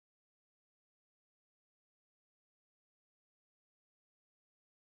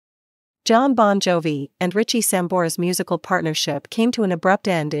Bon Jovi and Richie Sambora's musical partnership came to an abrupt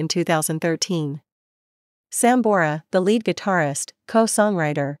end in 2013. Sambora, the lead guitarist,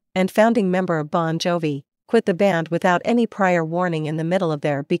 co-songwriter, and founding member of Bon Jovi, quit the band without any prior warning in the middle of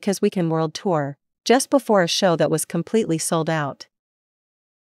their Because We Can World Tour, just before a show that was completely sold out.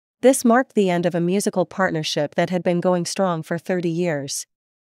 This marked the end of a musical partnership that had been going strong for 30 years.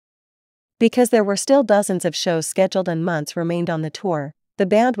 Because there were still dozens of shows scheduled and months remained on the tour, the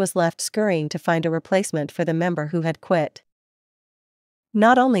band was left scurrying to find a replacement for the member who had quit.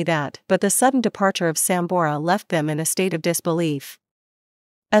 Not only that, but the sudden departure of Sambora left them in a state of disbelief.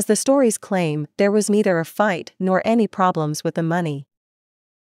 As the stories claim, there was neither a fight nor any problems with the money.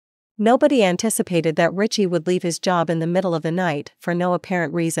 Nobody anticipated that Richie would leave his job in the middle of the night for no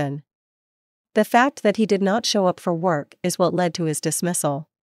apparent reason. The fact that he did not show up for work is what led to his dismissal.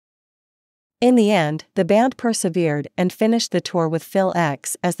 In the end, the band persevered and finished the tour with Phil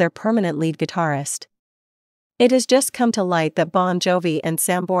X as their permanent lead guitarist. It has just come to light that Bon Jovi and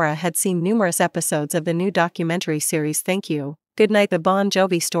Sambora had seen numerous episodes of the new documentary series Thank You, Goodnight, the Bon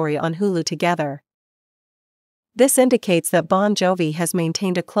Jovi story on Hulu together. This indicates that Bon Jovi has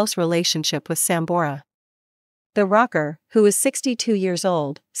maintained a close relationship with Sambora. The rocker, who is 62 years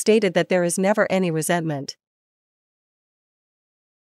old, stated that there is never any resentment.